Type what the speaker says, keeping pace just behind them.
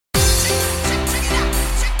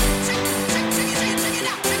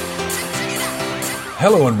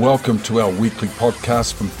Hello and welcome to our weekly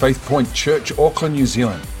podcast from Faith Point Church, Auckland, New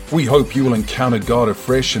Zealand. We hope you will encounter God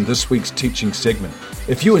afresh in this week's teaching segment.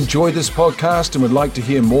 If you enjoy this podcast and would like to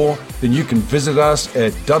hear more, then you can visit us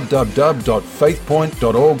at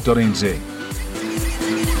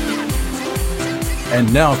www.faithpoint.org.nz.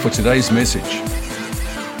 And now for today's message.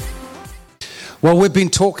 Well, we've been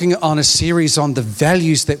talking on a series on the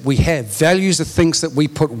values that we have. Values are things that we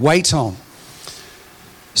put weight on.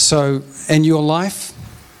 So in your life,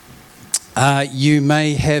 you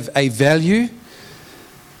may have a value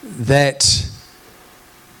that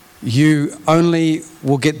you only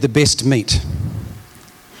will get the best meat.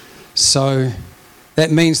 So that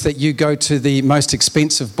means that you go to the most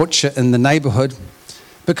expensive butcher in the neighborhood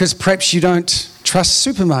because perhaps you don't trust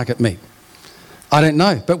supermarket meat. I don't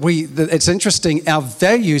know, but it's interesting. Our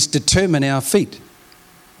values determine our feet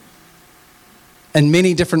in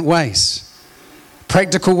many different ways.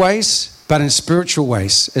 Practical ways, but in spiritual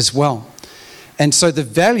ways as well. And so the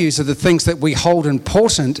values are the things that we hold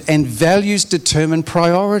important, and values determine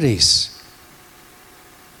priorities.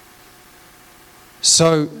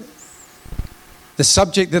 So the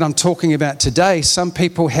subject that I'm talking about today, some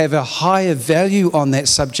people have a higher value on that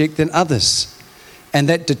subject than others. And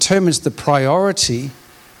that determines the priority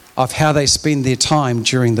of how they spend their time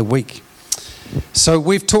during the week. So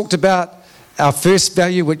we've talked about our first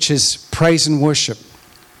value, which is praise and worship.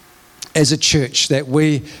 As a church, that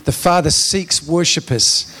the Father seeks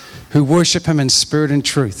worshipers who worship Him in spirit and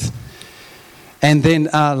truth. And then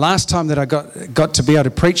last time that I got to be able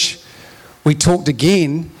to preach, we talked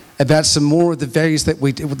again about some more of the values that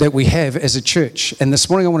we have as a church. And this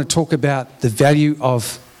morning I want to talk about the value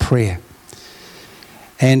of prayer.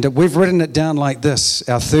 And we've written it down like this,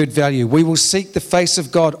 our third value. We will seek the face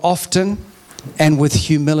of God often and with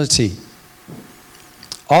humility.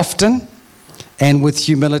 Often and with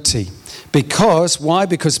humility. Why?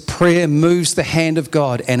 Because prayer moves the hand of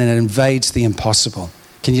God and it invades the impossible.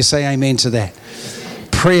 Can you say amen to that?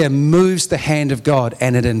 Prayer moves the hand of God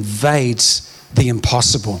and it invades the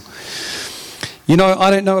impossible. You know, I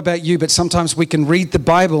don't know about you, but sometimes we can read the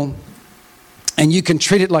Bible and you can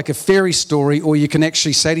treat it like a fairy story, or you can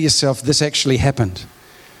actually say to yourself, this actually happened.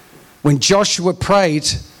 When Joshua prayed,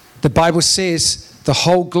 the Bible says the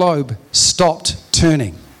whole globe stopped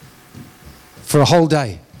turning for a whole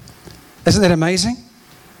day. Isn't that amazing?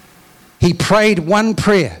 He prayed one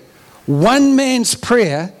prayer. One man's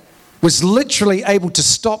prayer was literally able to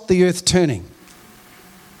stop the earth turning.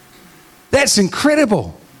 That's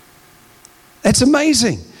incredible. That's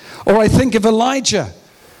amazing. Or I think of Elijah,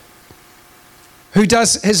 who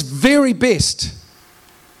does his very best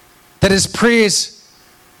that his prayers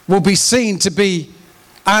will be seen to be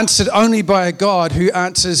answered only by a God who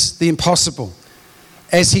answers the impossible.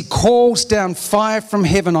 As he calls down fire from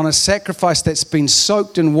heaven on a sacrifice that's been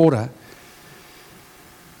soaked in water,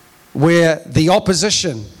 where the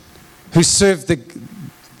opposition who served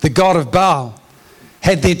the god of Baal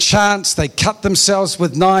had their chance, they cut themselves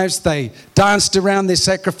with knives, they danced around their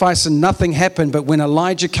sacrifice and nothing happened. But when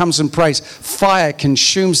Elijah comes and prays, fire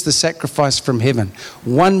consumes the sacrifice from heaven.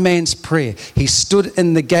 One man's prayer. He stood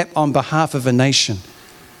in the gap on behalf of a nation.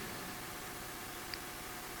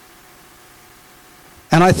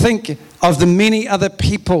 And I think of the many other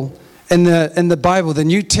people in the Bible, the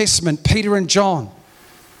New Testament, Peter and John.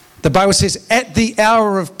 The Bible says, at the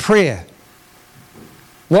hour of prayer.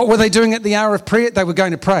 What were they doing at the hour of prayer? They were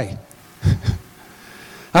going to pray.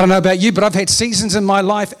 I don't know about you, but I've had seasons in my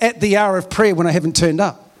life at the hour of prayer when I haven't turned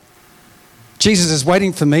up. Jesus is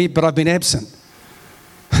waiting for me, but I've been absent.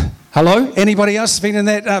 Hello? Anybody else been in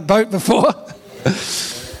that boat before?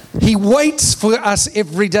 He waits for us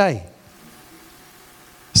every day.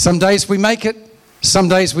 Some days we make it, some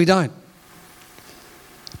days we don't.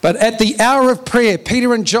 But at the hour of prayer,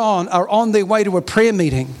 Peter and John are on their way to a prayer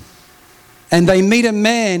meeting, and they meet a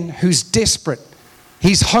man who's desperate.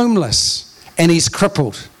 He's homeless and he's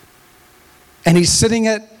crippled. And he's sitting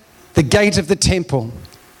at the gate of the temple,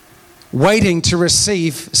 waiting to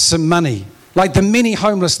receive some money, like the many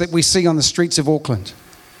homeless that we see on the streets of Auckland.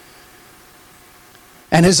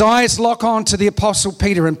 And his eyes lock on to the Apostle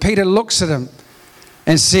Peter, and Peter looks at him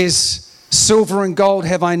and says, silver and gold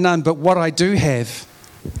have I none, but what I do have,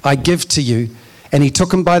 I give to you. And he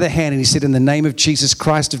took him by the hand and he said, in the name of Jesus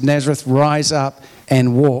Christ of Nazareth, rise up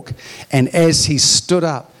and walk. And as he stood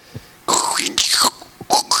up,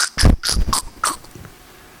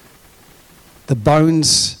 the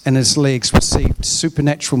bones in his legs received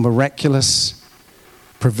supernatural, miraculous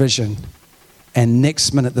provision. And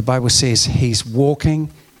next minute, the Bible says he's walking,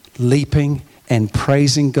 leaping, and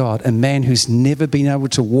praising God. A man who's never been able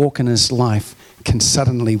to walk in his life can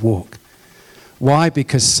suddenly walk. Why?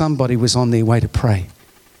 Because somebody was on their way to pray.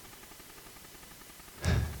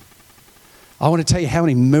 I want to tell you how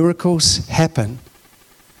many miracles happen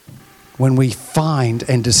when we find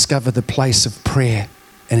and discover the place of prayer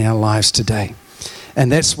in our lives today.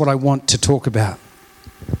 And that's what I want to talk about.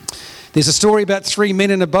 There's a story about 3 men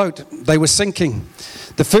in a boat. They were sinking.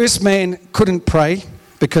 The first man couldn't pray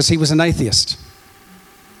because he was an atheist.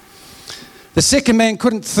 The second man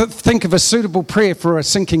couldn't think of a suitable prayer for a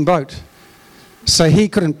sinking boat, so he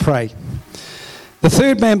couldn't pray. The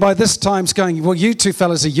third man by this time is going, well, you two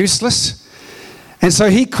fellas are useless. And so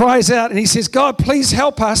he cries out and he says, God, please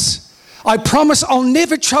help us. I promise I'll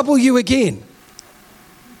never trouble you again.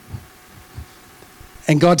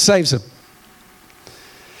 And God saves him.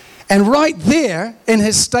 And right there in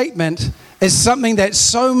his statement is something that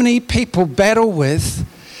so many people battle with,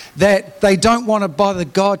 that they don't want to bother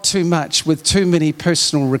God too much with too many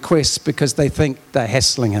personal requests because they think they're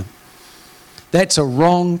hassling him. That's a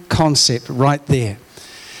wrong concept right there.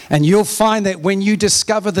 And you'll find that when you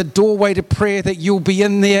discover the doorway to prayer, that you'll be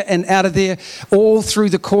in there and out of there all through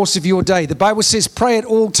the course of your day. The Bible says pray at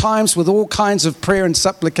all times with all kinds of prayer and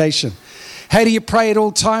supplication. How do you pray at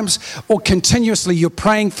all times? Or continuously, you're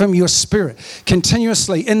praying from your spirit.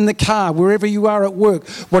 Continuously, in the car, wherever you are at work,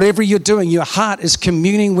 whatever you're doing, your heart is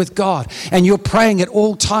communing with God. And you're praying at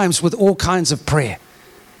all times with all kinds of prayer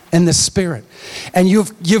in the spirit. And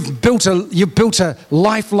you've built a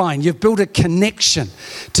lifeline. You've built a connection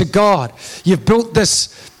to God. You've built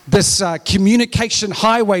this communication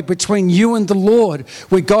highway between you and the Lord,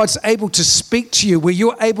 where God's able to speak to you, where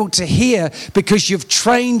you're able to hear because you've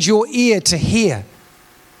trained your ear to hear.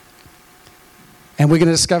 And we're going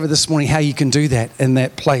to discover this morning how you can do that in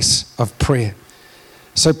that place of prayer.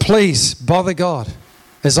 So please bother God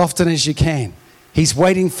as often as you can. He's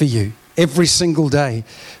waiting for you every single day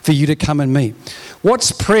for you to come and meet.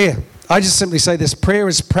 What's prayer? I just simply say this: prayer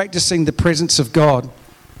is practicing the presence of God,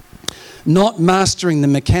 not mastering the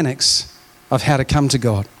mechanics of how to come to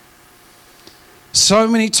God. So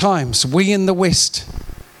many times we in the West,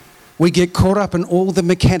 we get caught up in all the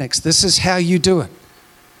mechanics. This is how you do it.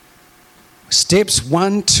 Steps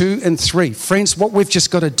 1, 2, and 3. Friends, what we've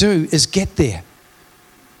just got to do is get there.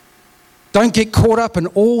 Don't get caught up in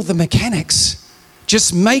all the mechanics.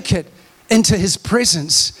 Just make it into His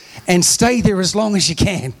presence and stay there as long as you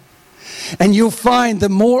can. And you'll find the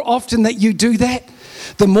more often that you do that,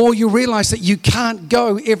 the more you realize that you can't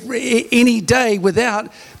go any day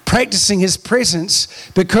without practicing His presence,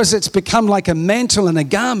 because it's become like a mantle and a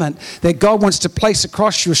garment that God wants to place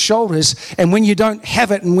across your shoulders. And when you don't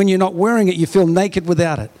have it and when you're not wearing it, you feel naked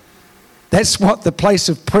without it. That's what the place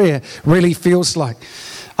of prayer really feels like.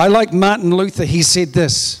 I like Martin Luther. He said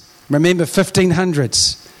this. Remember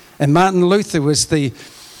 1500s. And Martin Luther was the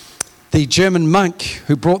German monk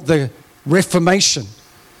who brought the Reformation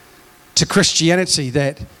to Christianity,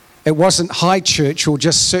 that it wasn't high church or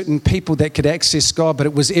just certain people that could access God, but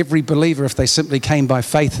it was every believer if they simply came by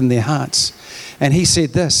faith in their hearts. And he said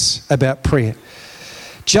this about prayer: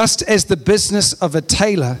 just as the business of a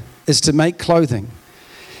tailor is to make clothing,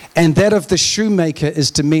 and that of the shoemaker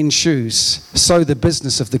is to mend shoes, so the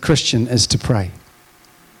business of the Christian is to pray.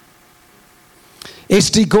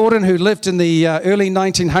 S.D. Gordon, who lived in the early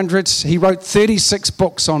 1900s, he wrote 36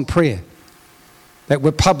 books on prayer that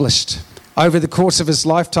were published over the course of his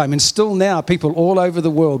lifetime. And still now, people all over the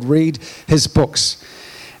world read his books.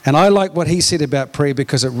 And I like what he said about prayer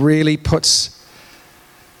because it really puts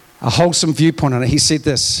a wholesome viewpoint on it. He said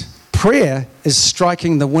this: prayer is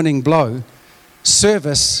striking the winning blow.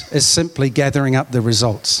 Service is simply gathering up the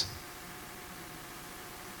results.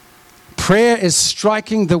 Prayer is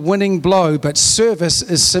striking the winning blow, but service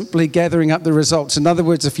is simply gathering up the results. In other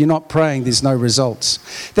words, if you're not praying, there's no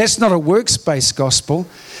results. That's not a works-based gospel,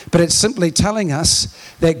 but it's simply telling us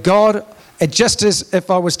that God, just as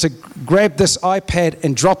if I was to grab this iPad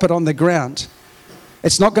and drop it on the ground,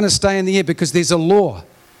 it's not going to stay in the air because there's a law.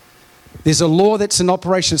 There's a law that's in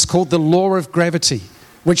operation. It's called the law of gravity,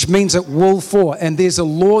 which means it will fall. And there's a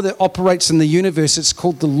law that operates in the universe. It's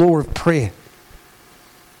called the law of prayer.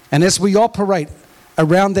 And as we operate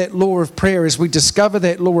around that law of prayer, as we discover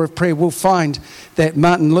that law of prayer, we'll find that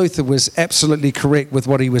Martin Luther was absolutely correct with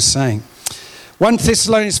what he was saying. 1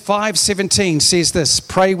 Thessalonians 5:17 says this: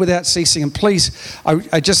 pray without ceasing. And please,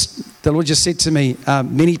 the Lord just said to me,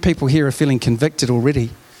 many people here are feeling convicted already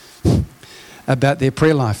about their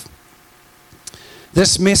prayer life.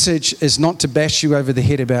 This message is not to bash you over the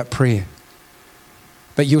head about prayer.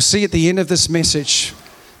 But you'll see at the end of this message,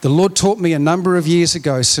 the Lord taught me a number of years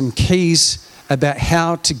ago some keys about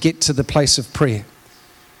how to get to the place of prayer.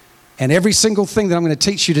 And every single thing that I'm going to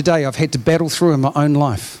teach you today, I've had to battle through in my own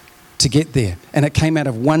life to get there. And it came out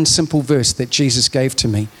of one simple verse that Jesus gave to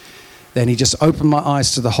me. Then he just opened my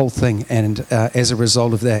eyes to the whole thing, and as a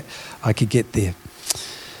result of that, I could get there.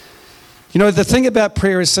 You know, the thing about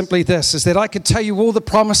prayer is simply this, is that I could tell you all the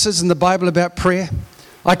promises in the Bible about prayer.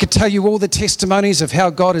 I could tell you all the testimonies of how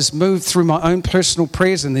God has moved through my own personal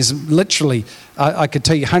prayers, and there's literally, I could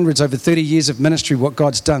tell you hundreds over 30 years of ministry, what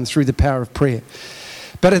God's done through the power of prayer.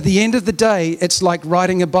 But at the end of the day, it's like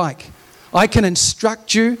riding a bike. I can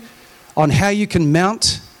instruct you on how you can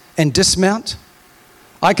mount and dismount.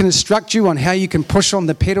 I can instruct you on how you can push on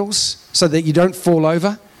the pedals so that you don't fall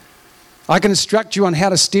over. I can instruct you on how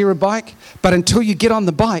to steer a bike, but until you get on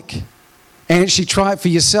the bike and actually try it for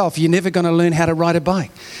yourself, you're never going to learn how to ride a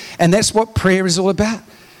bike. And that's what prayer is all about.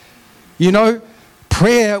 You know,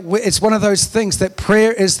 prayer, it's one of those things that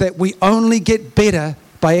prayer is that we only get better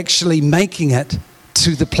by actually making it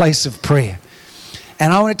to the place of prayer.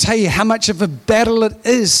 And I want to tell you how much of a battle it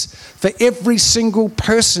is for every single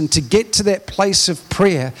person to get to that place of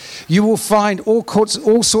prayer. You will find all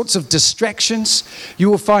sorts of distractions. You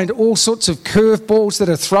will find all sorts of curveballs that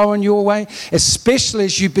are thrown your way, especially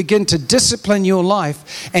as you begin to discipline your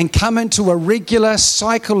life and come into a regular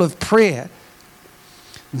cycle of prayer.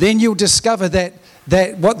 Then you'll discover that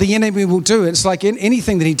what the enemy will do, it's like in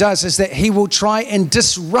anything that he does, is that he will try and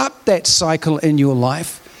disrupt that cycle in your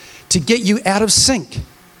life to get you out of sync,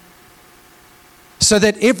 so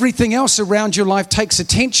that everything else around your life takes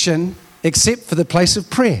attention except for the place of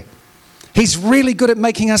prayer. He's really good at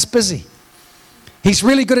making us busy. He's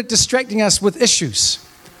really good at distracting us with issues.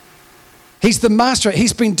 He's the master.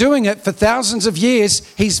 He's been doing it for thousands of years.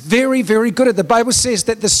 He's very, very good at it. The Bible says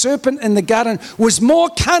that the serpent in the garden was more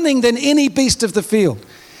cunning than any beast of the field.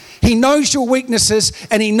 He knows your weaknesses,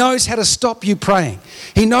 and he knows how to stop you praying.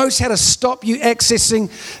 He knows how to stop you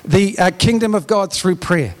accessing the kingdom of God through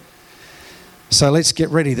prayer. So let's get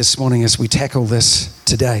ready this morning as we tackle this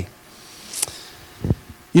today.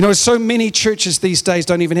 You know, so many churches these days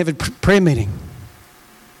don't even have a prayer meeting,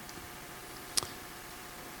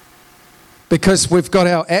 because we've got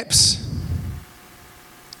our apps,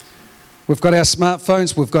 we've got our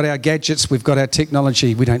smartphones, we've got our gadgets, we've got our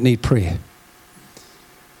technology. We don't need prayer.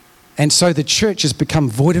 And so the church has become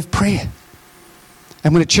void of prayer.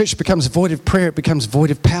 And when a church becomes void of prayer, it becomes void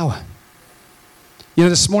of power. You know,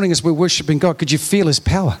 this morning as we're worshiping God, could you feel his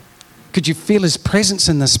power? Could you feel his presence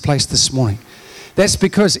in this place this morning? That's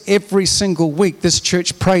because every single week this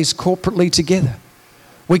church prays corporately together.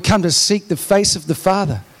 We come to seek the face of the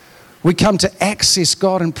Father. We come to access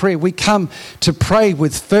God in prayer. We come to pray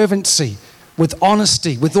with fervency, with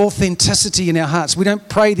honesty, with authenticity in our hearts. We don't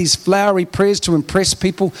pray these flowery prayers to impress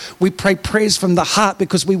people. We pray prayers from the heart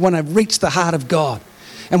because we want to reach the heart of God.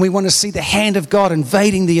 And we want to see the hand of God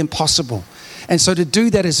invading the impossible. And so to do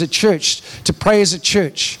that as a church, to pray as a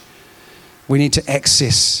church, we need to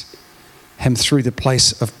access him through the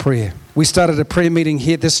place of prayer. We started a prayer meeting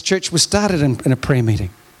here. This church was started in a prayer meeting.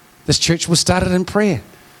 This church was started in prayer.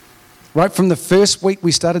 Right from the first week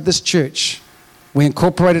we started this church, we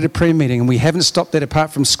incorporated a prayer meeting, and we haven't stopped that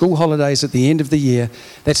apart from school holidays at the end of the year.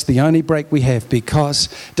 That's the only break we have, because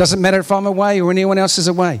it doesn't matter if I'm away or anyone else is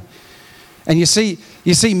away. And you see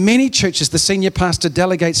many churches, the senior pastor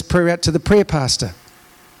delegates prayer out to the prayer pastor.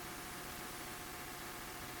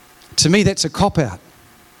 To me, that's a cop-out.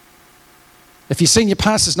 If your senior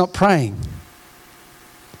pastor's not praying,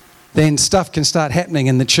 then stuff can start happening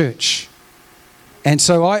in the church. And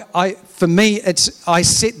so for me, I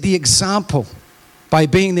set the example by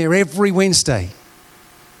being there every Wednesday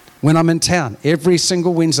when I'm in town. Every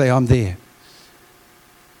single Wednesday I'm there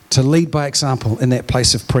to lead by example in that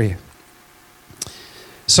place of prayer.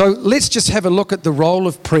 So let's just have a look at the role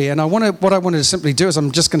of prayer. And what I wanted to simply do is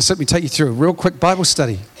I'm just going to simply take you through a real quick Bible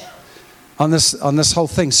study on this whole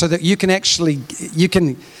thing, so that you can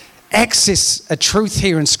access a truth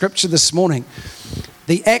here in Scripture this morning.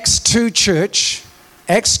 The Acts 2 church,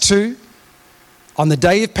 Acts 2, on the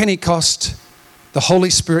day of Pentecost, the Holy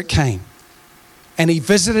Spirit came, and he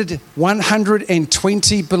visited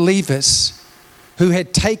 120 believers who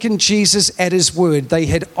had taken Jesus at his word. They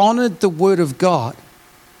had honored the word of God.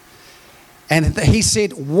 And he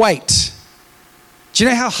said, wait. Do you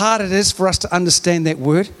know how hard it is for us to understand that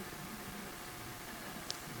word?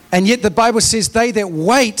 And yet the Bible says, they that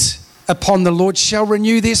wait upon the Lord shall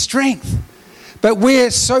renew their strength. But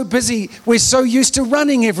we're so busy, we're so used to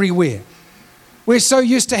running everywhere. We're so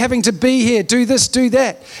used to having to be here, do this, do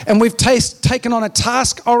that. And we've taken on a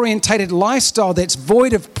task-orientated lifestyle that's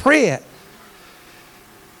void of prayer.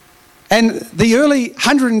 And the early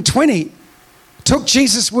 120 took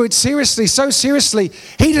Jesus' word seriously, so seriously,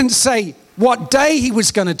 he didn't say what day he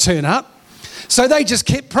was going to turn up, So they just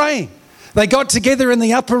kept praying. They got together in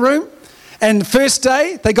the upper room, and the first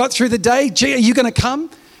day, they got through the day. Gee, are you going to come?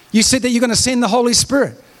 You said that you're going to send the Holy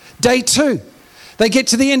Spirit. Day 2, they get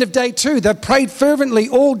to the end of day 2. They've prayed fervently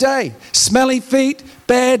all day. Smelly feet,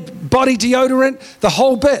 bad body deodorant, the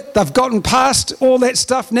whole bit. They've gotten past all that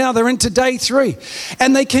stuff now. They're into day 3.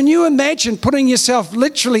 And can you imagine putting yourself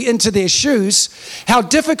literally into their shoes, how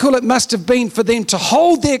difficult it must have been for them to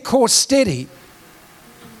hold their course steady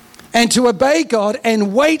and to obey God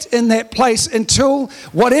and wait in that place until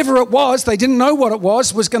whatever it was, they didn't know what it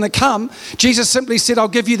was going to come. Jesus simply said, I'll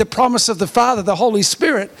give you the promise of the Father, the Holy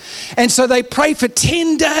Spirit. And so they pray for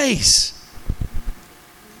 10 days.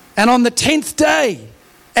 And on the 10th day,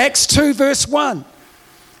 Acts 2 verse 1,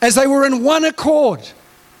 as they were in one accord,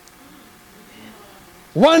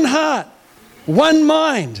 one heart, one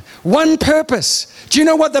mind, one purpose. Do you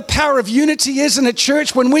know what the power of unity is in a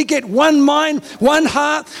church? When we get one mind, one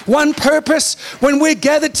heart, one purpose, when we're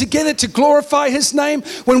gathered together to glorify His name,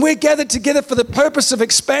 when we're gathered together for the purpose of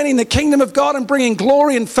expanding the kingdom of God and bringing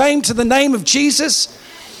glory and fame to the name of Jesus,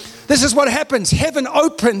 this is what happens. Heaven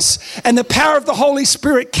opens and the power of the Holy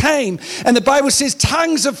Spirit came. And the Bible says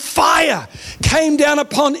tongues of fire came down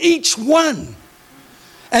upon each one.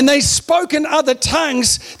 And they spoke in other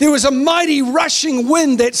tongues. There was a mighty rushing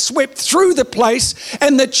wind that swept through the place,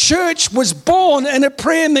 and the church was born in a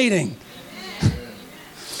prayer meeting. And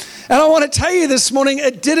I want to tell you this morning,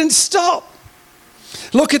 it didn't stop.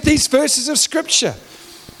 Look at these verses of Scripture.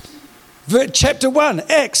 Chapter 1,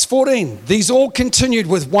 Acts 14. These all continued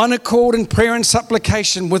with one accord in prayer and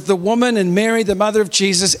supplication with the woman and Mary, the mother of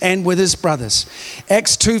Jesus, and with his brothers.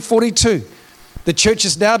 Acts 2:42. The church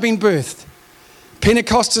has now been birthed.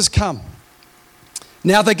 Pentecost has come.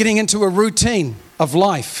 Now they're getting into a routine of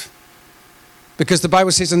life. Because the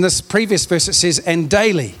Bible says in this previous verse, it says, and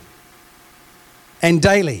daily. And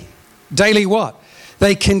daily. Daily what?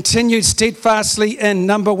 They continued steadfastly in,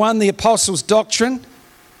 number 1, the apostles' doctrine.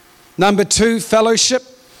 Number 2, fellowship.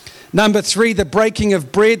 Number 3, the breaking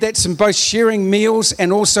of bread. That's in both sharing meals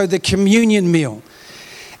and also the communion meal.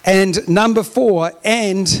 And number 4,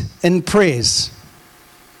 and in prayers.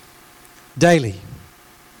 Daily.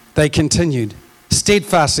 They continued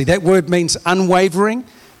steadfastly. That word means unwavering.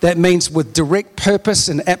 That means with direct purpose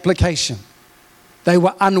and application. They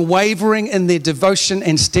were unwavering in their devotion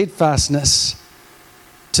and steadfastness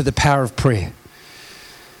to the power of prayer.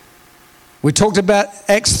 We talked about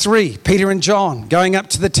Acts 3, Peter and John going up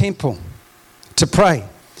to the temple to pray,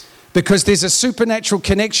 because there's a supernatural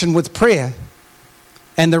connection with prayer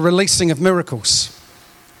and the releasing of miracles.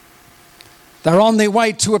 They're on their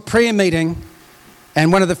way to a prayer meeting,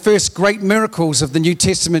 and one of the first great miracles of the New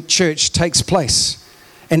Testament church takes place.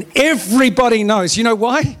 And everybody knows. You know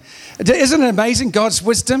why? Isn't it amazing, God's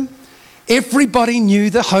wisdom? Everybody knew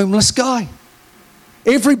the homeless guy.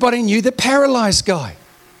 Everybody knew the paralyzed guy.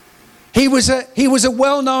 He was a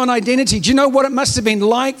well-known identity. Do you know what it must have been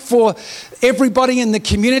like for everybody in the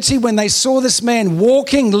community when they saw this man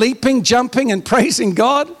walking, leaping, jumping, and praising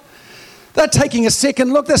God? They're taking a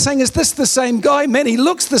second look. They're saying, is this the same guy? Man, he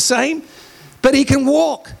looks the same, but he can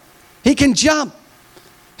walk. He can jump.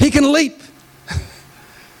 He can leap.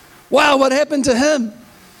 Wow, what happened to him?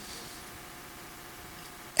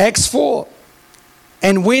 Acts 4.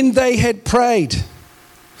 And when they had prayed,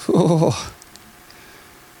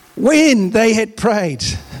 when they had prayed,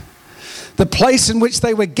 the place in which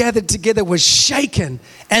they were gathered together was shaken,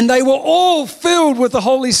 and they were all filled with the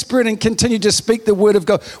Holy Spirit and continued to speak the word of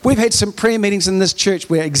God. We've had some prayer meetings in this church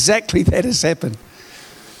where exactly that has happened.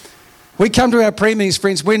 We come to our prayer meetings,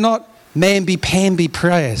 friends, we're not mamby-pamby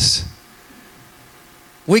prayers.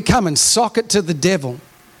 We come and sock it to the devil,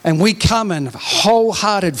 and we come in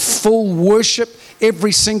wholehearted, full worship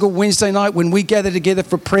every single Wednesday night when we gather together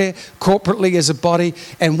for prayer corporately as a body,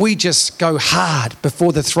 and we just go hard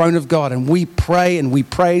before the throne of God, and we pray and we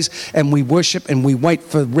praise and we worship and we wait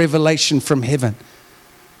for revelation from heaven,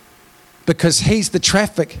 because He's the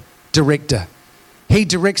traffic director. He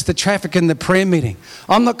directs the traffic in the prayer meeting.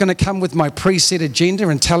 I'm not going to come with my preset agenda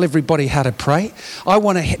and tell everybody how to pray. I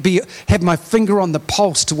want to have my finger on the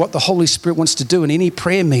pulse to what the Holy Spirit wants to do in any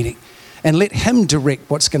prayer meeting, and let Him direct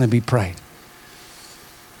what's going to be prayed.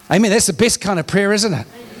 Amen. That's the best kind of prayer, isn't it?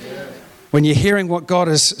 Amen. When you're hearing what God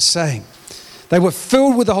is saying. They were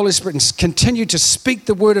filled with the Holy Spirit and continued to speak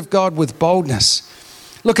the word of God with boldness.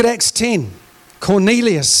 Look at Acts 10.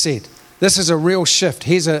 Cornelius said, this is a real shift.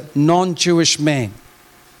 He's a non-Jewish man,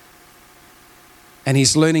 and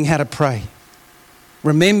he's learning how to pray.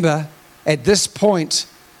 Remember, at this point,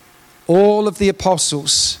 all of the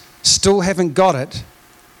apostles still haven't got it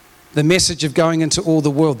the message of going into all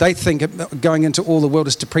the world. They think going into all the world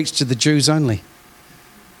is to preach to the Jews only.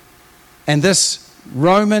 And this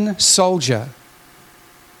Roman soldier,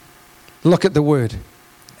 look at the word.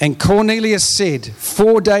 And Cornelius said,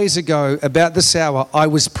 4 days ago about this hour, I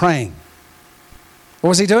was praying. What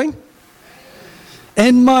was he doing?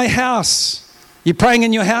 In my house. You praying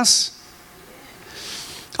in your house?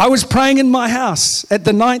 I was praying in my house at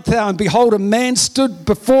the 9th hour, and behold, a man stood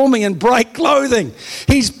before me in bright clothing.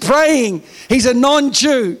 He's praying. He's a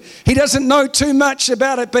non-Jew. He doesn't know too much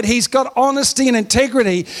about it, but he's got honesty and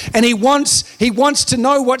integrity, and he wants to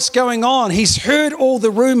know what's going on. He's heard all the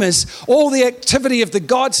rumors, all the activity of the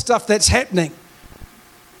God stuff that's happening.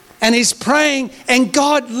 And he's praying, and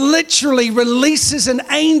God literally releases an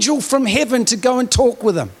angel from heaven to go and talk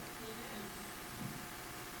with him.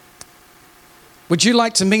 Would you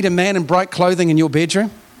like to meet a man in bright clothing in your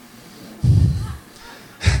bedroom?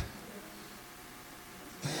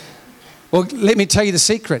 Well, let me tell you the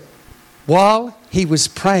secret. While he was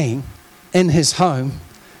praying in his home,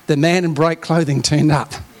 the man in bright clothing turned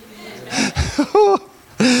up.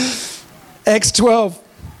 Acts 12.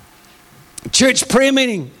 Church prayer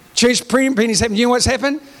meeting. Church prayer meetings happen. You know what's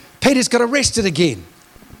happened? Peter's got arrested again.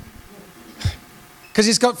 Because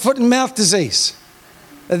he's got foot and mouth disease.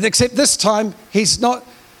 Except this time, he's not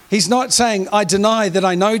saying, I deny that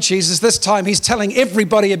I know Jesus. This time, he's telling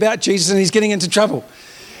everybody about Jesus, and he's getting into trouble.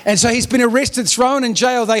 And so he's been arrested, thrown in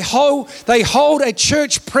jail. They hold a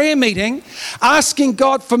church prayer meeting, asking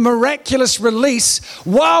God for miraculous release.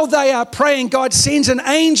 While they are praying, God sends an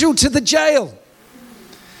angel to the jail.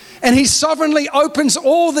 And he sovereignly opens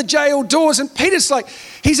all the jail doors. And Peter's like,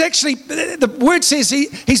 the word says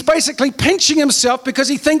he's basically pinching himself because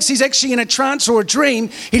he thinks he's actually in a trance or a dream.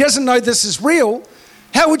 He doesn't know this is real.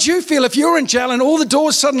 How would you feel if you're in jail and all the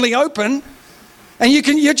doors suddenly open and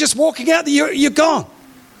you're just walking out, you're gone.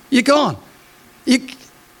 You're gone.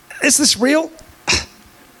 Is this real?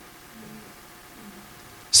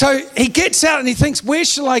 So he gets out and he thinks, where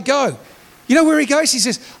shall I go? You know where he goes? He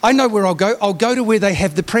says, I know where I'll go. I'll go to where they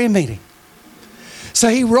have the prayer meeting. So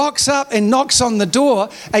he rocks up and knocks on the door.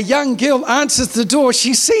 A young girl answers the door.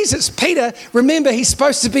 She sees it's Peter. Remember, he's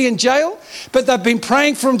supposed to be in jail, but they've been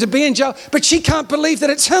praying for him to be in jail. But she can't believe that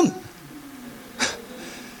it's him.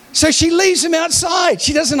 So she leaves him outside.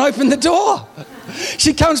 She doesn't open the door.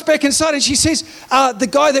 She comes back inside and she says, the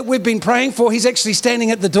guy that we've been praying for, he's actually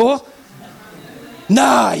standing at the door.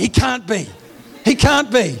 No, he can't be. He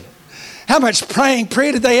can't be. How much prayer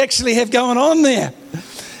did they actually have going on there?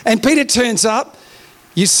 And Peter turns up.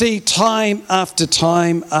 You see, time after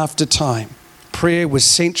time after time, prayer was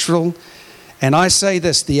central. And I say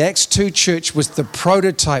this, the Acts 2 church was the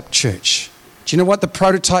prototype church. Do you know what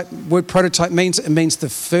the word prototype means? It means the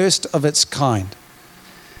first of its kind.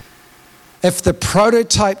 If the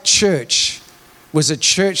prototype church was a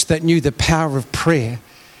church that knew the power of prayer,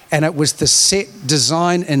 and it was the set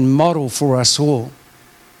design and model for us all,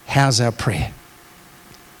 how's our prayer?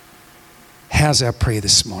 How's our prayer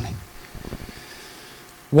this morning?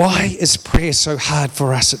 Why is prayer so hard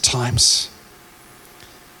for us at times?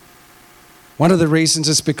 One of the reasons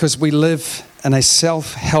is because we live in a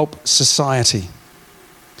self-help society.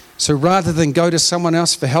 So rather than go to someone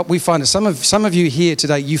else for help, we find it, some of you here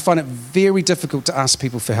today, you find it very difficult to ask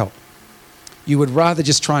people for help. You would rather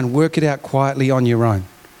just try and work it out quietly on your own.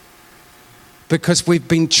 Because we've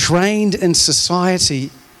been trained in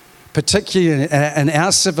society, particularly in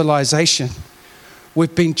our civilization,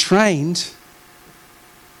 we've been trained,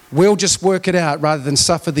 we'll just work it out rather than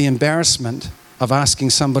suffer the embarrassment of asking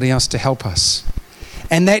somebody else to help us.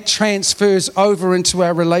 And that transfers over into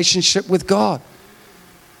our relationship with God.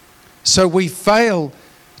 So we fail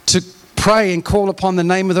to pray and call upon the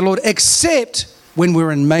name of the Lord, except when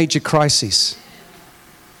we're in major crises.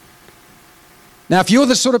 Now, if you're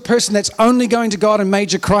the sort of person that's only going to God in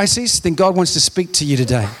major crises, then God wants to speak to you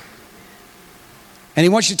today. And he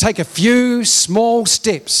wants you to take a few small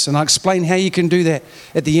steps, and I'll explain how you can do that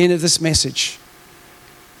at the end of this message,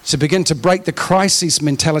 to begin to break the crisis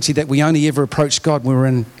mentality that we only ever approach God when we're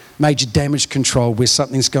in major damage control, where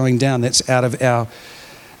something's going down that's out of our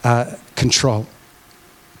control.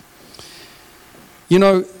 You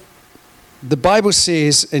know, the Bible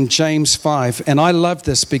says in James 5, and I love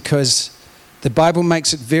this because the Bible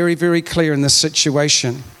makes it very, very clear in this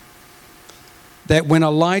situation that when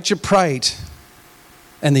Elijah prayed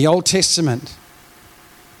in the Old Testament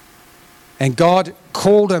and God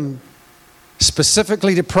called him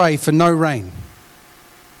specifically to pray for no rain.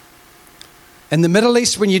 In the Middle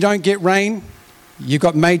East, when you don't get rain, you've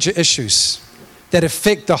got major issues that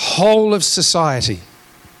affect the whole of society.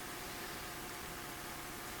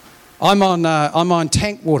 I'm on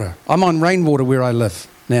tank water. I'm on rainwater where I live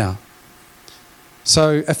now.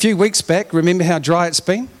 So a few weeks back, remember how dry it's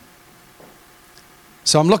been?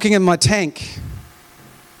 So I'm looking in my tank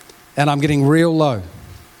and I'm getting real low.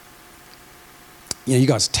 You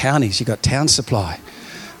guys townies, you got town supply.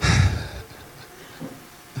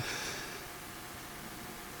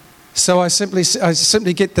 So I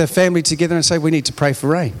simply get the family together and say, we need to pray for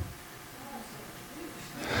rain.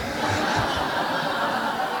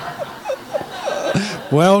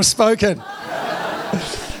 Well spoken.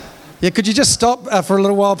 Yeah, could you just stop for a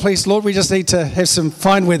little while, please, Lord? We just need to have some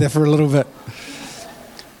fine weather for a little bit.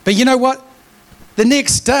 But you know what? The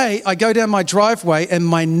next day, I go down my driveway and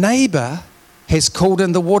my neighbour has called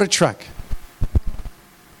in the water truck.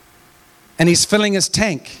 And he's filling his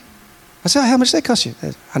tank. I said, how much did that cost you?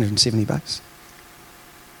 $170.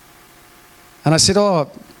 And I said,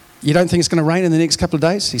 you don't think it's going to rain in the next couple of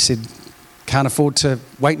days? He said, can't afford to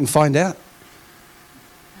wait and find out.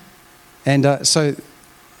 And so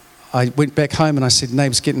I went back home and I said,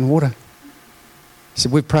 neighbour's getting water. He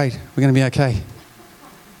said, we've prayed. We're going to be okay.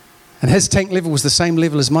 And his tank level was the same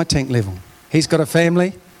level as my tank level. He's got a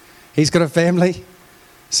family.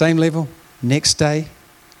 Same level. Next day,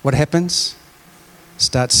 what happens?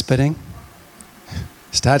 Starts spitting.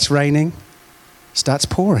 Starts raining. Starts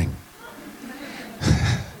pouring.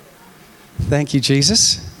 Thank you,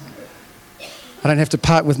 Jesus. I don't have to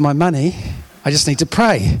part with my money. I just need to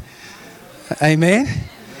pray. Amen.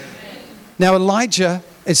 Now Elijah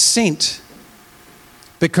is sent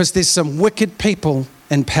because there's some wicked people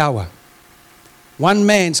in power. One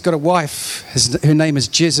man's got a wife, her name is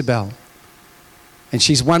Jezebel, and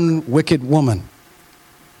she's one wicked woman.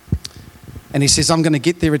 And he says, I'm going to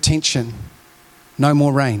get their attention. No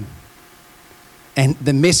more rain. And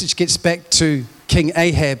the message gets back to King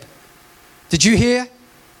Ahab. Did you hear?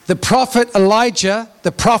 The prophet Elijah,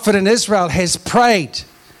 the prophet in Israel, has prayed.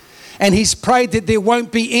 And he's prayed that there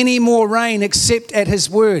won't be any more rain except at his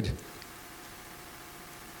word.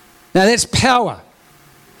 Now that's power.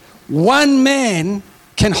 One man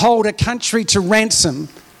can hold a country to ransom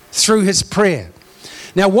through his prayer.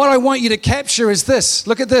 Now what I want you to capture is this.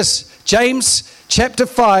 Look at this. James chapter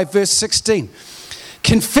 5 verse 16.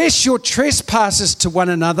 Confess your trespasses to one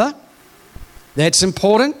another. That's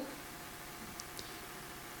important.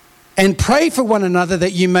 And pray for one another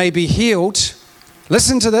that you may be healed.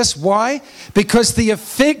 Listen to this. Why? Because the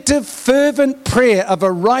effective, fervent prayer of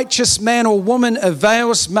a righteous man or woman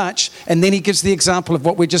avails much. And then he gives the example of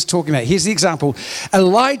what we're just talking about. Here's the example.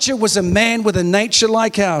 Elijah was a man with a nature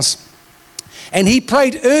like ours. And he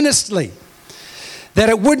prayed earnestly that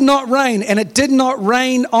it would not rain. And it did not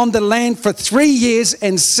rain on the land for 3 years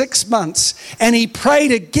and 6 months. And he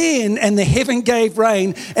prayed again, and the heaven gave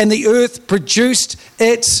rain, and the earth produced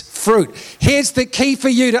its fruit. Here's the key for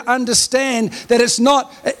you to understand that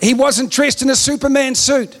he wasn't dressed in a Superman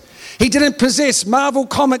suit. He didn't possess Marvel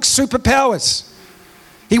Comics superpowers.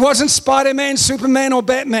 He wasn't Spider-Man, Superman, or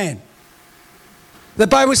Batman. The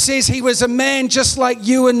Bible says he was a man just like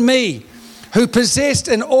you and me, who possessed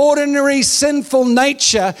an ordinary sinful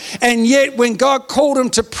nature, and yet when God called him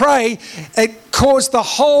to pray, it caused the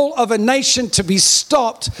whole of a nation to be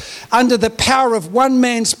stopped under the power of one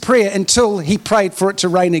man's prayer until he prayed for it to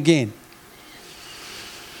rain again.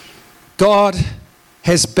 God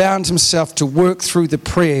has bound himself to work through the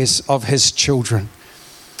prayers of his children.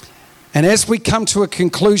 And as we come to a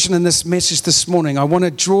conclusion in this message this morning, I want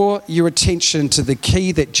to draw your attention to the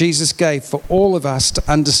key that Jesus gave for all of us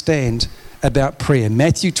to understand about prayer.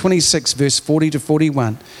 Matthew 26, verse 40 to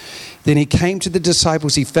 41. Then he came to the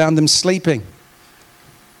disciples. He found them sleeping.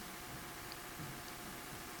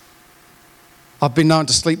 I've been known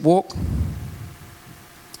to sleepwalk.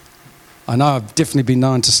 I know I've definitely been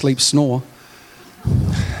known to sleep snore.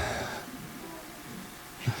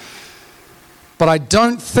 But I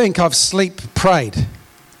don't think I've sleep prayed.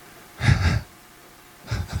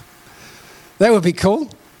 That would be cool.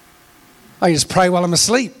 I just pray while I'm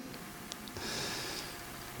asleep.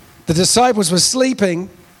 The disciples were sleeping,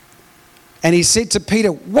 and he said to Peter,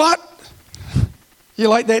 "What? You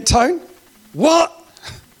like that tone? What?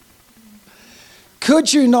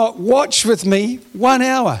 Could you not watch with me 1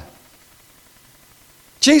 hour?"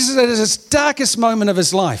 Jesus, at his darkest moment of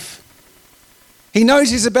his life, he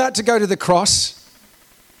knows he's about to go to the cross.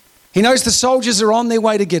 He knows the soldiers are on their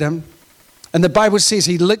way to get him. And the Bible says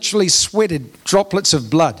he literally sweated droplets of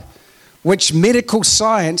blood, which medical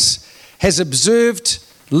science has observed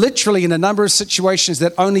literally in a number of situations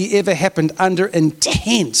that only ever happened under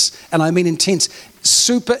intense, and I mean intense,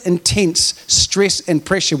 super intense stress and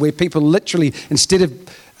pressure, where people literally, instead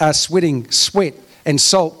of sweating sweat and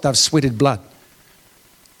salt, they've sweated blood.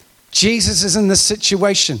 Jesus is in this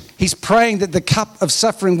situation. He's praying that the cup of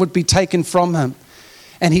suffering would be taken from him.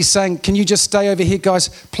 And he's saying, can you just stay over here, guys?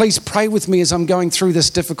 Please pray with me as I'm going through this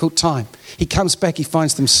difficult time. He comes back, he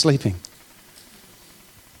finds them sleeping.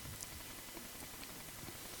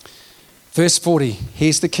 Verse 40,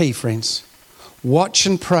 here's the key, friends. Watch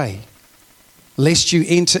and pray, lest you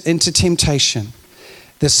enter into temptation.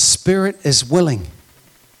 The spirit is willing.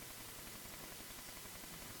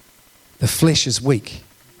 The flesh is weak.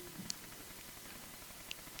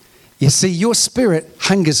 You see, your spirit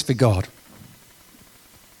hungers for God.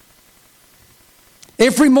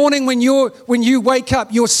 Every morning when you wake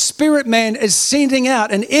up, your spirit man is sending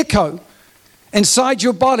out an echo inside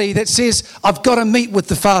your body that says, I've got to meet with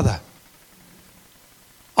the Father.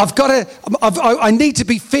 I need to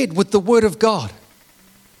be fed with the Word of God.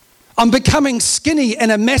 I'm becoming skinny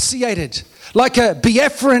and emaciated, like a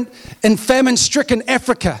Biafran in famine-stricken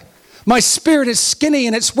Africa. My spirit is skinny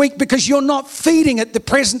and it's weak because you're not feeding it the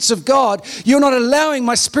presence of God. You're not allowing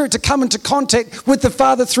my spirit to come into contact with the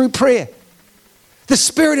Father through prayer. The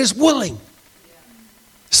spirit is willing.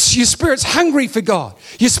 Your spirit's hungry for God.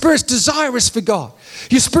 Your spirit's desirous for God.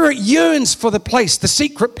 Your spirit yearns for the place, the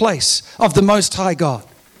secret place of the Most High God.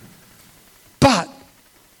 But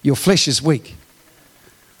your flesh is weak.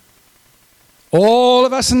 All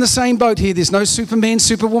of us in the same boat here. There's no Superman,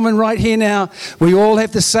 Superwoman right here now. We all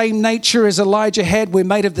have the same nature as Elijah had. We're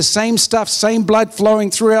made of the same stuff, same blood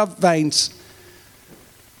flowing through our veins.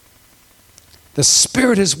 The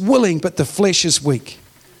spirit is willing, but the flesh is weak.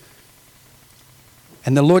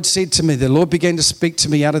 And the Lord said to me, the Lord began to speak to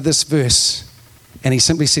me out of this verse. And he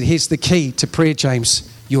simply said, here's the key to prayer, James.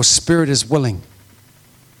 Your spirit is willing.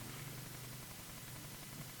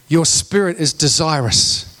 Your spirit is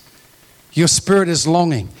desirous. Your spirit is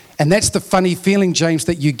longing. And that's the funny feeling, James,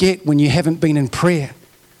 that you get when you haven't been in prayer.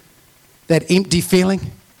 That empty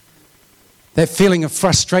feeling. That feeling of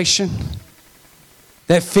frustration.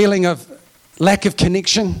 That feeling of lack of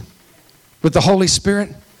connection with the Holy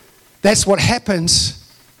Spirit. That's what happens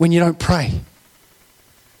when you don't pray.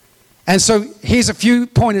 And so here's a few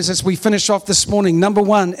pointers as we finish off this morning. Number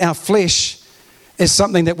one, our flesh is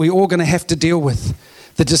something that we're all going to have to deal with.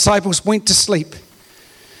 The disciples went to sleep.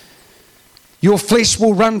 Your flesh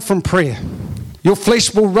will run from prayer. Your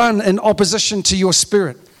flesh will run in opposition to your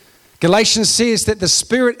spirit. Galatians says that the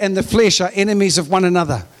spirit and the flesh are enemies of one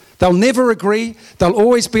another. They'll never agree. They'll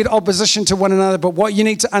always be in opposition to one another. But what you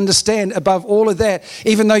need to understand above all of that,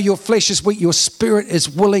 even though your flesh is weak, your spirit is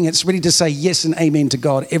willing. It's ready to say yes and amen to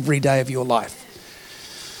God every day of your life.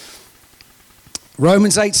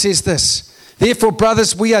 Romans 8 says this, therefore,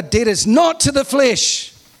 brothers, we are debtors not to the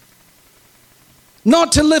flesh,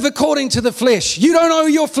 not to live according to the flesh. You don't owe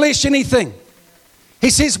your flesh anything.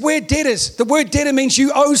 He says we're debtors. The word debtor means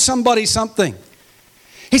you owe somebody something.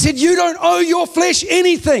 He said, you don't owe your flesh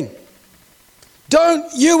anything. Don't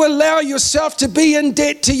you allow yourself to be in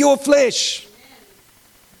debt to your flesh.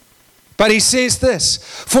 But he says this,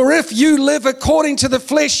 for if you live according to the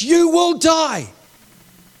flesh, you will die.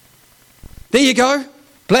 There you go,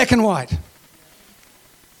 black and white.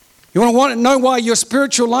 You want to know why your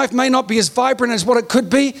spiritual life may not be as vibrant as what it could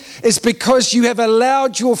be? It's because you have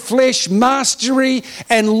allowed your flesh mastery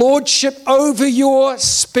and lordship over your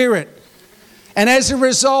spirit. And as a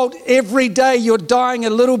result, every day you're dying a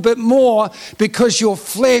little bit more because your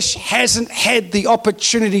flesh hasn't had the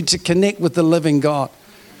opportunity to connect with the living God.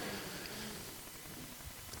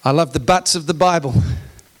 I love the buts of the Bible.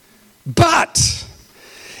 But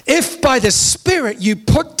if by the Spirit you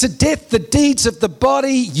put to death the deeds of the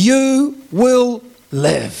body, you will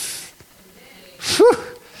live. Whew.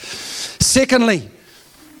 Secondly,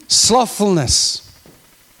 slothfulness.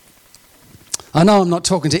 I know I'm not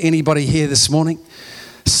talking to anybody here this morning.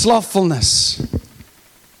 Slothfulness.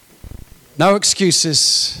 No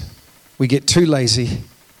excuses. We get too lazy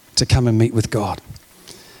to come and meet with God.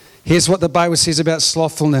 Here's what the Bible says about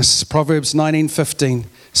slothfulness. Proverbs 19:15.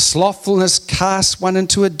 Slothfulness casts one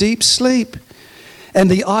into a deep sleep, and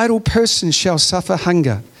the idle person shall suffer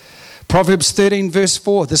hunger. Proverbs 13 verse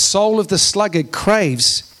 4. The soul of the sluggard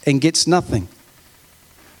craves and gets nothing.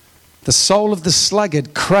 The soul of the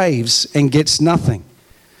sluggard craves and gets nothing,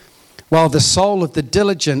 while the soul of the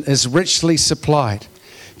diligent is richly supplied.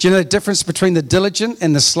 Do you know the difference between the diligent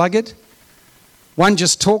and the sluggard? One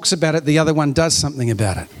just talks about it, the other one does something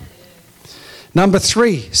about it. Number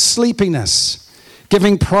 3, sleepiness,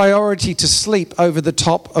 giving priority to sleep over the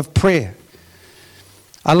top of prayer.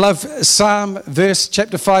 I love Psalm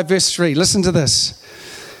chapter 5, verse 3. Listen to this.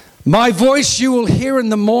 My voice you will hear in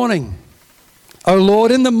the morning. O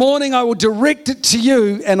Lord, in the morning I will direct it to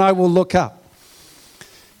you and I will look up.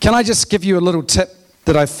 Can I just give you a little tip?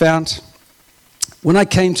 that I found. When I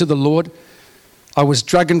came to the Lord, I was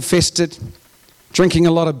drug infested, drinking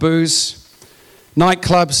a lot of booze,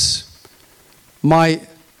 nightclubs. My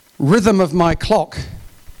rhythm of my clock,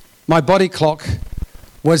 my body clock,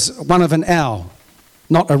 was one of an owl,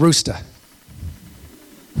 not a rooster.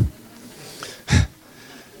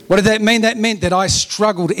 What did that mean? That meant that I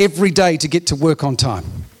struggled every day to get to work on time.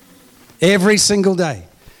 Every single day.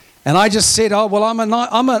 And I just said, oh, well, I'm a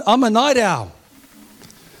night owl.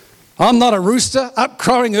 I'm not a rooster, up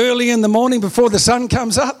crowing early in the morning before the sun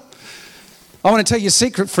comes up. I want to tell you a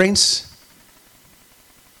secret, friends.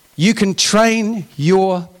 You can train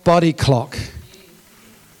your body clock.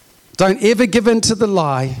 Don't ever give in to the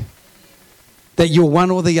lie that you're one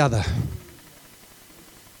or the other.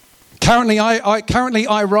 Currently,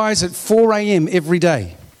 I rise at 4 a.m. every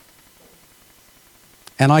day.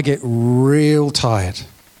 And I get real tired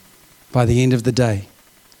by the end of the day.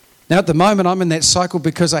 Now, at the moment, I'm in that cycle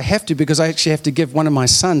because I actually have to give one of my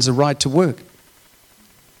sons a ride to work.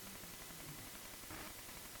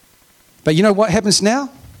 But you know what happens now?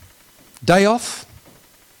 Day off.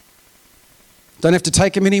 Don't have to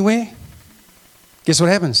take him anywhere. Guess what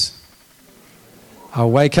happens? I'll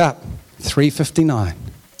wake up 3:59.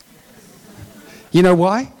 You know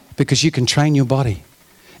why? Because you can train your body.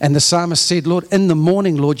 And the psalmist said, Lord, in the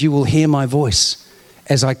morning, Lord, you will hear my voice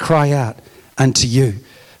as I cry out unto you.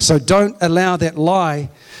 So don't allow that lie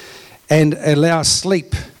and allow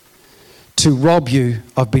sleep to rob you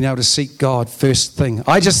of being able to seek God first thing.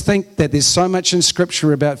 I just think that there's so much in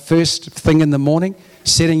Scripture about first thing in the morning,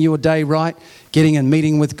 setting your day right, getting in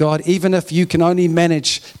meeting with God. Even if you can only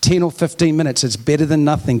manage 10 or 15 minutes, it's better than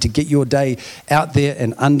nothing to get your day out there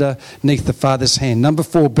and underneath the Father's hand. Number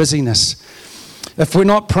 4, busyness. If we're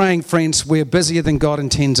not praying, friends, we're busier than God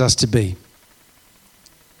intends us to be.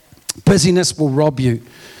 Busyness will rob you.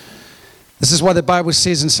 This is why the Bible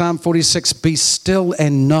says in Psalm 46, be still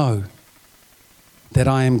and know that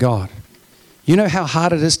I am God. You know how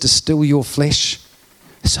hard it is to still your flesh?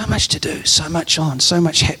 So much to do, so much on, so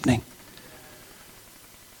much happening.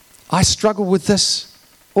 I struggle with this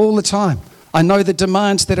all the time. I know the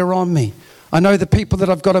demands that are on me. I know the people that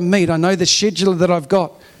I've got to meet. I know the schedule that I've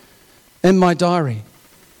got in my diary.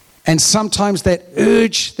 And sometimes that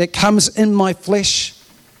urge that comes in my flesh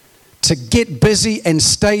to get busy and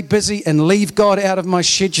stay busy and leave God out of my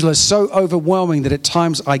schedule is so overwhelming that at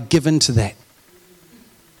times I give in to that.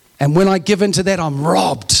 And when I give in to that, I'm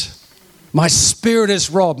robbed. My spirit is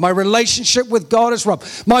robbed. My relationship with God is robbed.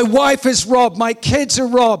 My wife is robbed. My kids are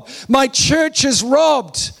robbed. My church is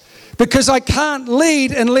robbed. Because I can't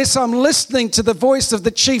lead unless I'm listening to the voice of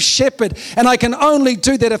the chief shepherd. And I can only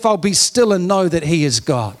do that if I'll be still and know that he is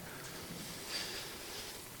God.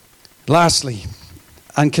 Lastly,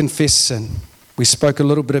 unconfessed sin. We spoke a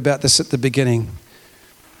little bit about this at the beginning.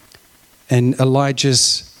 In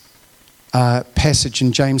Elijah's passage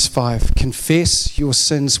in James 5. Confess your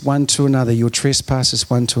sins one to another, your trespasses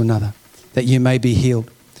one to another, that you may be healed.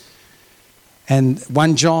 And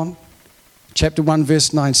 1 John chapter 1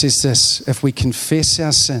 verse 9 says this, if we confess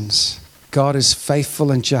our sins, God is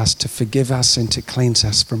faithful and just to forgive us and to cleanse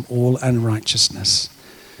us from all unrighteousness.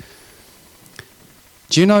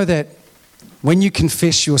 Do you know that when you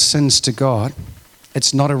confess your sins to God,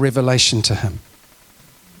 it's not a revelation to him?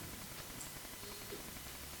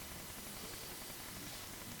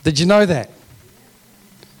 Did you know that?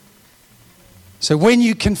 So when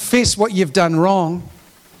you confess what you've done wrong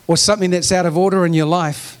or something that's out of order in your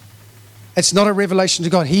life, it's not a revelation to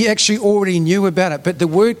God. He actually already knew about it. But the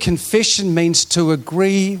word confession means to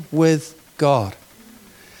agree with God.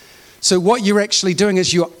 So what you're actually doing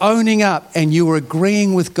is you're owning up and you're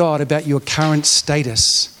agreeing with God about your current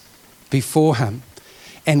status before him.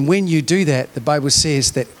 And when you do that, the Bible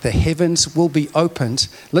says that the heavens will be opened.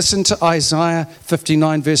 Listen to Isaiah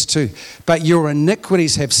 59 verse 2. But your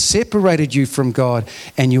iniquities have separated you from God,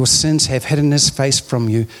 and your sins have hidden his face from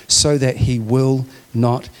you, so that he will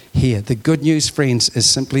not hear. The good news, friends, is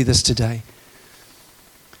simply this today.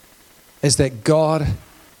 Is that God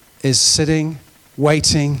is sitting,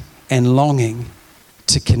 waiting, and longing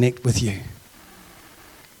to connect with you.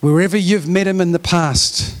 Wherever you've met him in the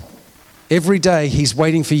past, every day he's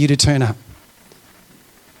waiting for you to turn up.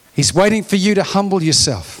 He's waiting for you to humble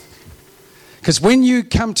yourself. Because when you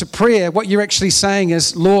come to prayer, what you're actually saying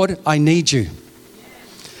is, Lord, I need you.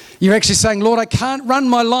 You're actually saying, Lord, I can't run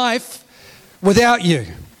my life without you.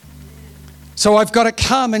 So I've got to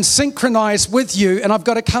come and synchronize with you, and I've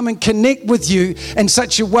got to come and connect with you in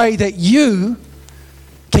such a way that you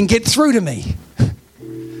can get through to me.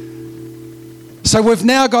 So we've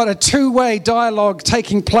now got a two-way dialogue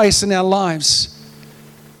taking place in our lives.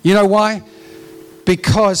 You know why?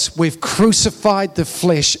 because we've crucified the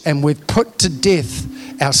flesh and we've put to death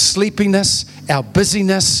our sleepiness, our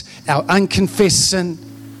busyness, our unconfessed sin.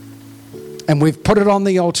 And we've put it on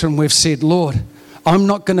the altar and we've said, Lord, I'm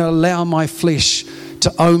not going to allow my flesh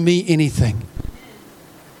to owe me anything.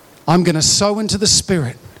 I'm going to sow into the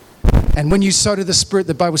Spirit. And when you sow to the Spirit,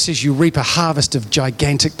 the Bible says you reap a harvest of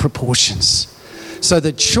gigantic proportions. So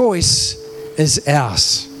the choice is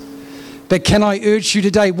ours. But can I urge you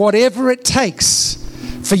today, whatever it takes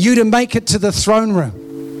for you to make it to the throne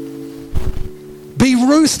room, be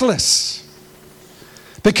ruthless.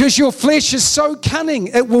 Because your flesh is so cunning,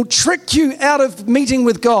 it will trick you out of meeting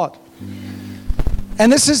with God.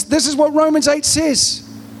 And this is what Romans 8 says.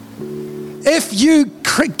 If you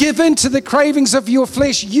give in to the cravings of your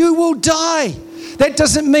flesh, you will die. That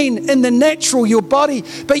doesn't mean in the natural, your body,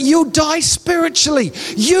 but you'll die spiritually.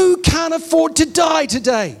 You can't afford to die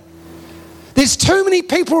today. There's too many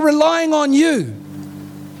people relying on you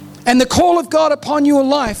and the call of God upon your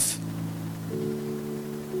life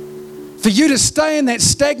for you to stay in that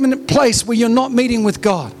stagnant place where you're not meeting with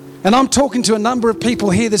God. And I'm talking to a number of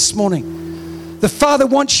people here this morning. The Father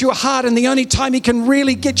wants your heart, and the only time He can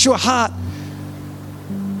really get your heart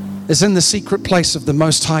is in the secret place of the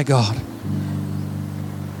Most High God.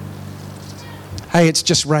 Hey, it's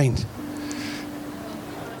just rained.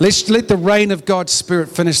 Let's let the rain of God's Spirit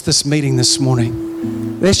finish this meeting this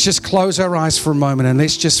morning. Let's just close our eyes for a moment and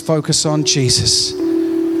let's just focus on Jesus.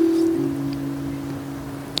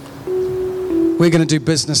 We're going to do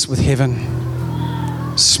business with heaven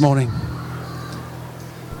this morning.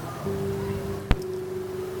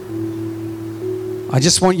 I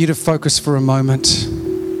just want you to focus for a moment.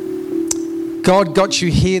 God got you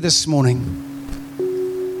here this morning,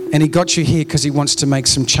 and He got you here because He wants to make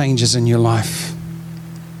some changes in your life.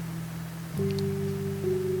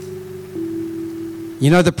 You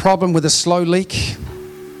know the problem with a slow leak?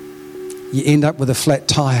 You end up with a flat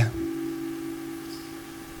tire.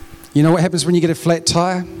 You know what happens when you get a flat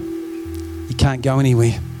tire? You can't go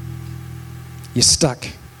anywhere. You're stuck.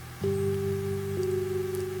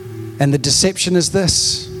 And the deception is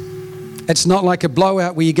this. It's not like a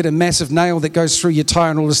blowout where you get a massive nail that goes through your tire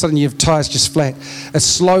and all of a sudden your tire's just flat. A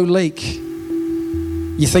slow leak,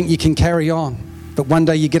 you think you can carry on, but one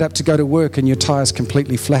day you get up to go to work and your tire's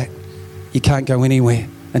completely flat. You can't go anywhere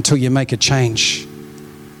until you make a change.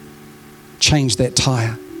 Change that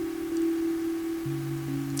tire.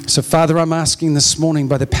 So Father, I'm asking this morning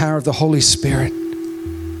by the power of the Holy Spirit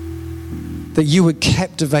that you would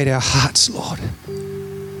captivate our hearts, Lord.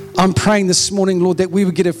 I'm praying this morning, Lord, that we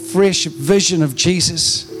would get a fresh vision of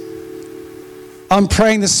Jesus. I'm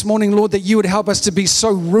praying this morning, Lord, that you would help us to be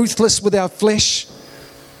so ruthless with our flesh.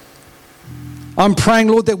 I'm praying,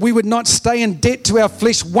 Lord, that we would not stay in debt to our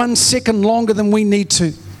flesh 1 second longer than we need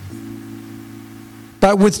to,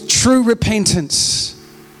 but with true repentance,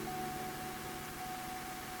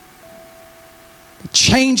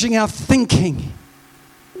 changing our thinking,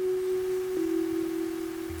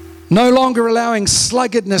 no longer allowing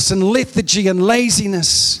sluggardness and lethargy and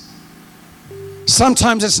laziness.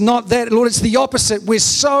 Sometimes it's not that, Lord, it's the opposite. We're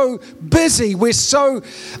so busy, we're so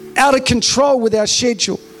out of control with our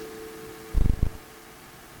schedule.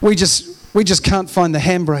 We just can't find the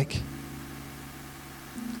handbrake.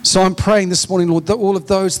 So I'm praying this morning, Lord, that all of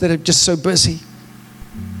those that are just so busy,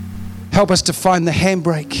 help us to find the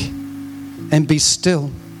handbrake and be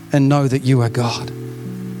still and know that you are God.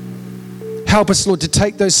 Help us, Lord, to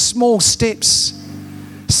take those small steps,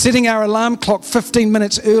 setting our alarm clock 15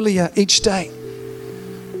 minutes earlier each day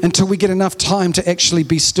until we get enough time to actually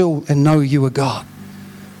be still and know you are God.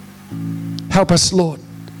 Help us, Lord,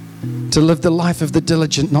 to live the life of the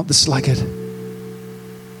diligent, not the sluggard.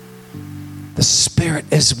 The spirit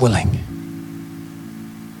is willing,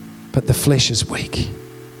 but the flesh is weak.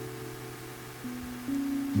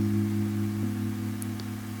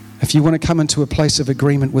 If you want to come into a place of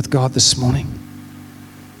agreement with God this morning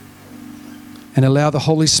and allow the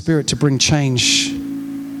Holy Spirit to bring change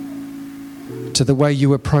to the way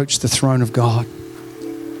you approach the throne of God,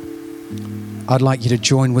 I'd like you to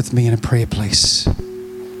join with me in a prayer, please.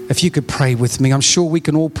 If you could pray with me. I'm sure we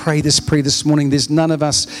can all pray this prayer this morning. There's none of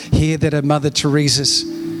us here that are Mother Teresa's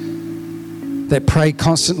that pray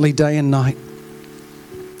constantly day and night.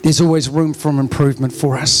 There's always room for improvement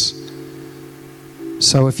for us.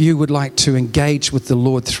 So if you would like to engage with the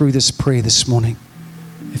Lord through this prayer this morning,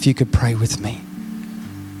 if you could pray with me.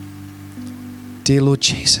 Dear Lord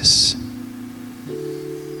Jesus,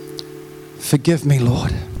 forgive me,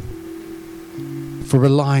 Lord, for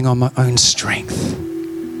relying on my own strength,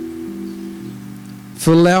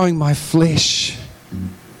 for allowing my flesh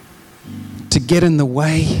to get in the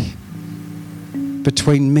way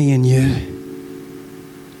between me and you.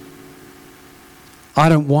 I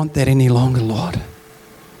don't want that any longer, Lord.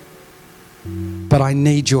 But I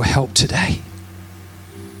need your help today.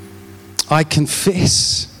 I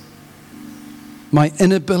confess my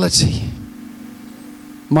inability,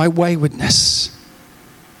 my waywardness,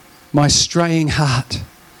 my straying heart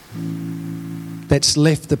that's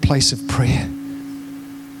left the place of prayer.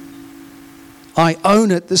 I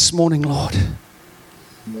own it this morning, Lord.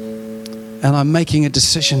 And I'm making a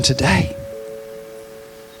decision today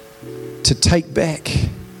to take back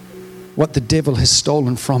what the devil has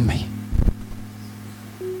stolen from me,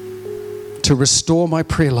 to restore my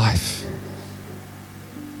prayer life,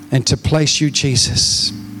 and to place you,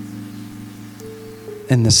 Jesus,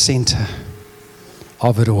 in the center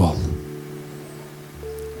of it all.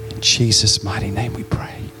 In Jesus' mighty name we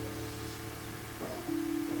pray.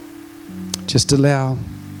 Just allow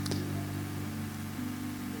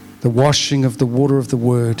the washing of the water of the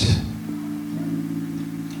Word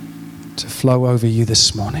to flow over you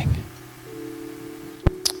this morning.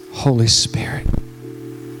 Holy Spirit,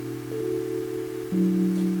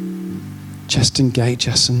 just engage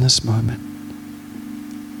us in this moment.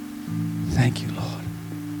 Thank you, Lord.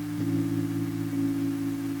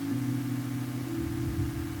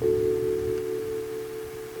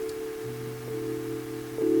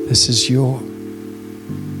 This is your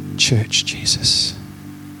church, Jesus.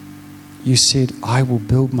 You said, I will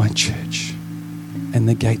build my church and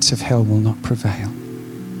the gates of hell will not prevail.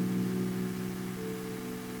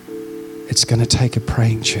 It's going to take a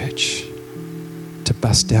praying church to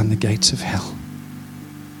bust down the gates of hell.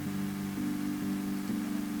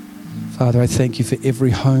 Father, I thank you for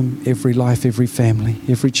every home, every life, every family,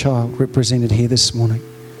 every child represented here this morning.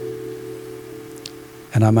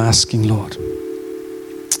 And I'm asking, Lord,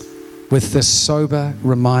 with this sober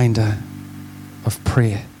reminder of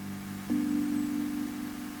prayer,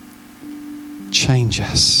 change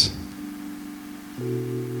us,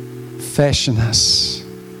 fashion us,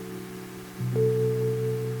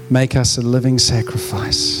 make us a living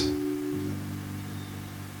sacrifice.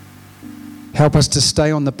 Help us to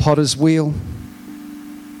stay on the potter's wheel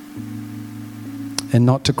and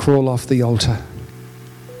not to crawl off the altar.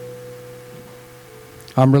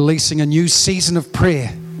 I'm releasing a new season of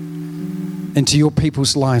prayer into your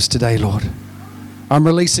people's lives today, Lord. I'm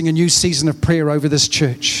releasing a new season of prayer over this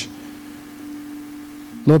church.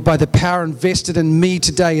 Lord, by the power invested in me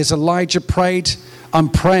today, as Elijah prayed, I'm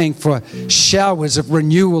praying for showers of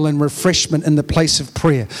renewal and refreshment in the place of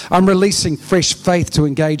prayer. I'm releasing fresh faith to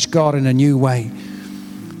engage God in a new way.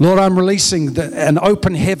 Lord, I'm releasing an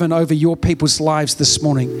open heaven over your people's lives this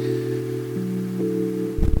morning.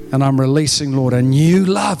 And I'm releasing, Lord, a new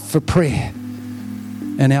love for prayer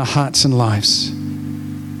in our hearts and lives.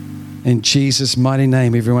 In Jesus' mighty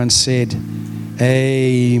name, everyone said,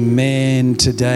 Amen today.